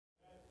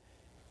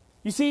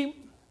You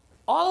see,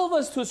 all of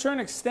us to a certain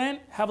extent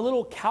have a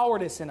little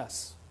cowardice in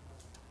us.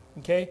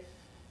 Okay?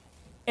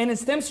 And it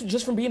stems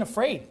just from being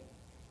afraid.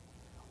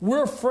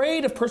 We're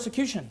afraid of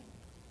persecution.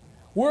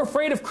 We're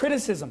afraid of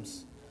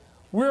criticisms.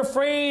 We're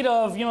afraid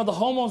of, the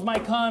homos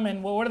might come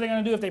and, well, what are they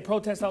going to do if they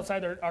protest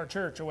outside our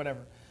church or whatever?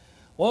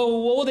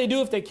 Well, what will they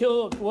do if they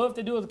kill, what if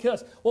they do if they kill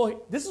us?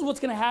 Well, this is what's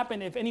going to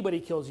happen if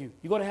anybody kills you.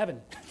 You go to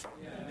heaven.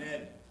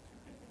 Amen.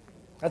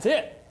 That's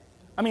it.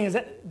 I mean,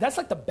 that's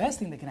like the best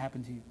thing that can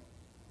happen to you.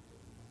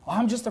 Oh,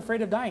 I'm just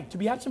afraid of dying. To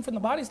be absent from the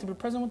body is to be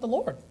present with the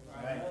Lord.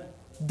 Right.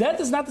 Death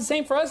is not the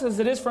same for us as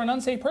it is for an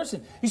unsaved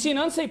person. You see, an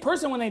unsaved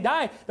person, when they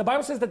die, the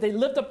Bible says that they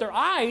lift up their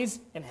eyes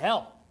in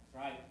hell.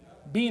 Right.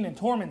 Being in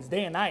torments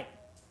day and night.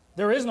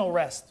 There is no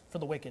rest for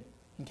the wicked,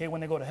 okay, when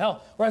they go to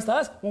hell. Whereas to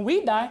us, when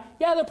we die,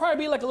 yeah, there'll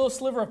probably be like a little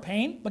sliver of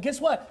pain. But guess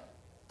what?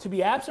 To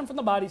be absent from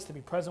the body is to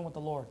be present with the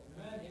Lord.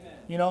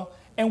 Amen.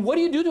 And what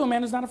do you do to a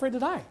man who's not afraid to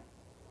die?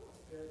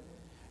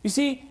 You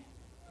see,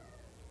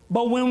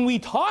 but when we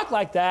talk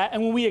like that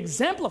and when we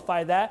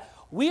exemplify that,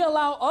 we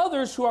allow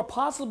others who are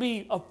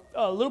possibly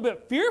a little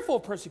bit fearful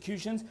of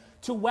persecutions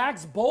to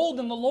wax bold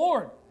in the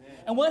Lord. Amen.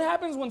 And what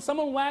happens when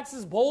someone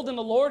waxes bold in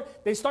the Lord?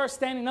 They start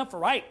standing up for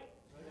right.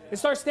 Amen. They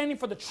start standing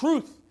for the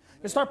truth.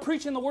 They start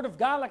preaching the word of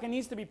God like it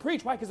needs to be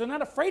preached. Why? Because they're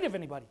not afraid of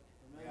anybody.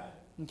 Amen.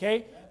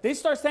 Okay? They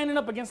start standing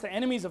up against the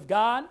enemies of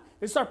God.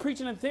 They start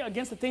preaching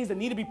against the things that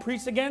need to be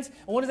preached against.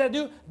 And what does that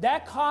do?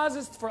 That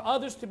causes for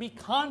others to be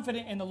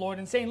confident in the Lord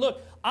and saying,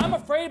 look, I'm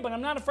afraid, but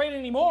I'm not afraid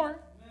anymore.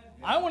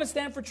 I want to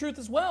stand for truth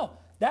as well.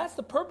 That's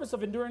the purpose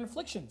of enduring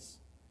afflictions.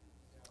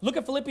 Look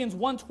at Philippians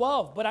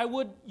 1:12.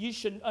 But you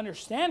should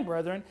understand,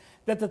 brethren,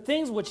 that the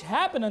things which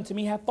happen unto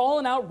me have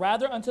fallen out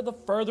rather unto the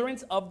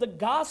furtherance of the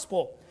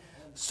gospel,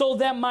 so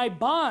that my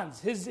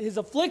bonds, his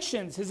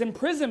afflictions, his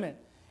imprisonment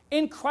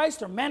in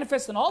Christ are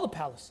manifest in all the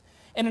palace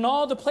and in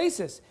all the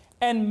places.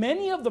 And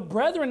many of the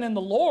brethren in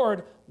the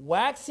Lord,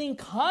 waxing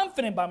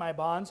confident by my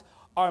bonds,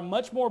 are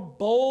much more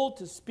bold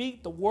to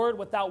speak the word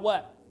without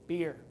what?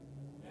 Fear.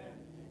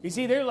 You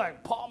see, they're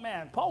like, Paul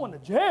went to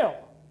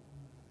jail.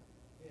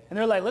 And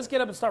they're like, let's get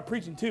up and start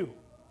preaching too.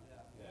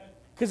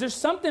 Because there's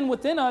something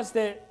within us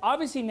that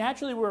obviously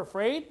naturally we're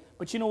afraid,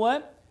 but you know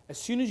what? As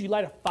soon as you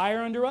light a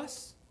fire under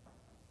us,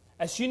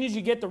 as soon as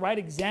you get the right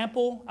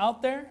example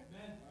out there,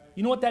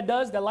 you know what that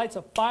does? That lights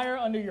a fire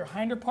under your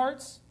hinder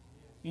parts,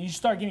 and you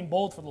start getting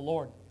bold for the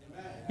Lord.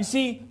 You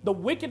see, the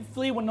wicked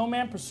flee when no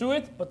man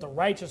pursueth, but the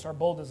righteous are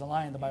bold as a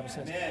lion, the Bible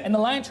says. And the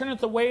lion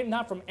turneth away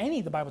not from any,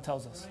 the Bible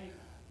tells us.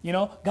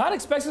 God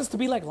expects us to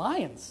be like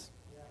lions,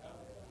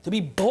 to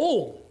be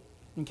bold,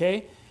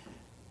 okay?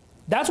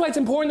 That's why it's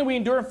important that we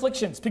endure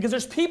afflictions, because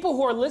there's people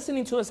who are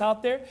listening to us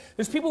out there.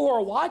 There's people who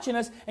are watching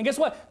us, and guess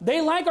what? They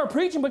like our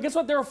preaching, but guess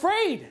what? They're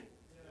afraid.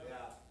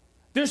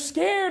 They're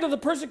scared of the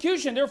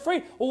persecution. They're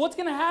afraid. Well, what's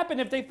going to happen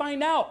if they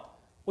find out?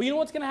 Well, you know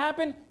what's going to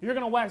happen? You're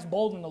going to wax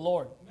bold in the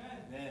Lord.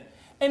 Amen.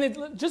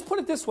 And just put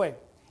it this way.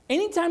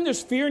 Anytime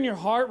there's fear in your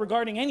heart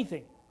regarding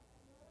anything,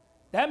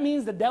 that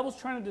means the devil's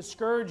trying to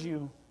discourage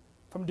you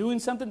from doing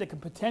something that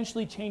could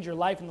potentially change your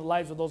life and the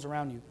lives of those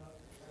around you.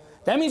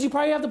 That means you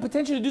probably have the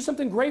potential to do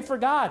something great for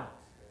God.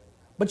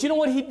 But you know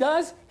what he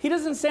does? He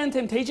doesn't send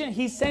temptation.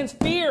 He sends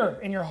fear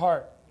in your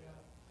heart.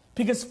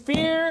 Because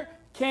fear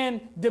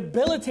can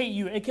debilitate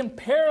you. It can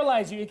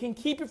paralyze you. It can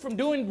keep you from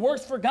doing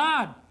works for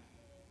God.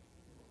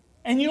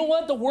 And you know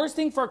what? The worst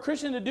thing for a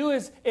Christian to do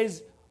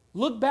is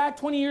look back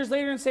 20 years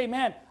later and say,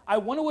 man, I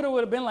wonder what it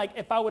would have been like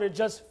if I would have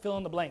just fill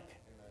in the blank.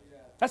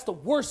 That's the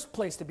worst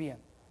place to be in.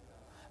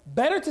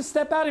 Better to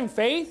step out in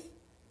faith,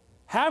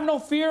 have no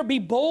fear, be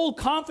bold,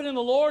 confident in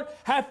the Lord,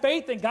 have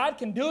faith that God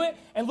can do it,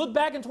 and look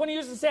back in 20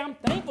 years and say, I'm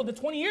thankful that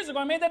 20 years ago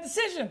I made that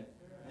decision.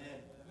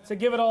 To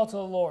give it all to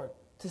the Lord,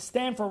 to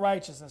stand for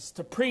righteousness,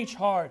 to preach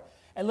hard,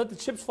 and let the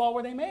chips fall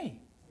where they may.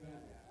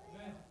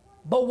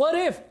 But what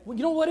if?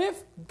 What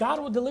if? God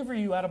will deliver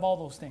you out of all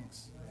those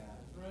things.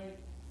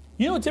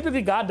 You know what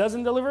typically God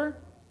doesn't deliver?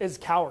 Is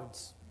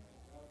cowards.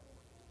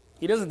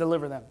 He doesn't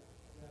deliver them.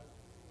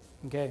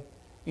 Okay?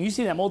 And you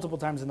see that multiple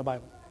times in the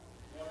Bible.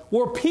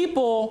 Where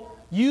people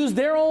use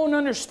their own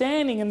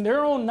understanding and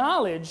their own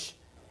knowledge,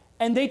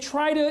 and they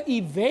try to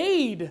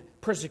evade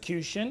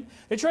persecution.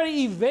 They try to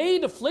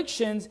evade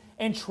afflictions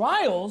and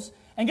trials.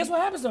 And guess what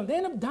happens to them? They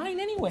end up dying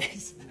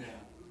anyways.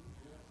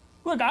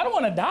 Look, I don't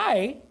want to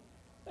die.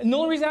 And the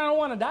only reason I don't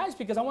want to die is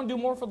because I want to do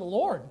more for the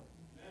Lord.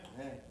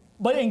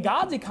 But in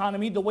God's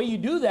economy, the way you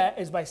do that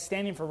is by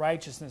standing for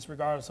righteousness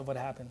regardless of what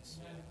happens.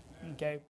 Okay?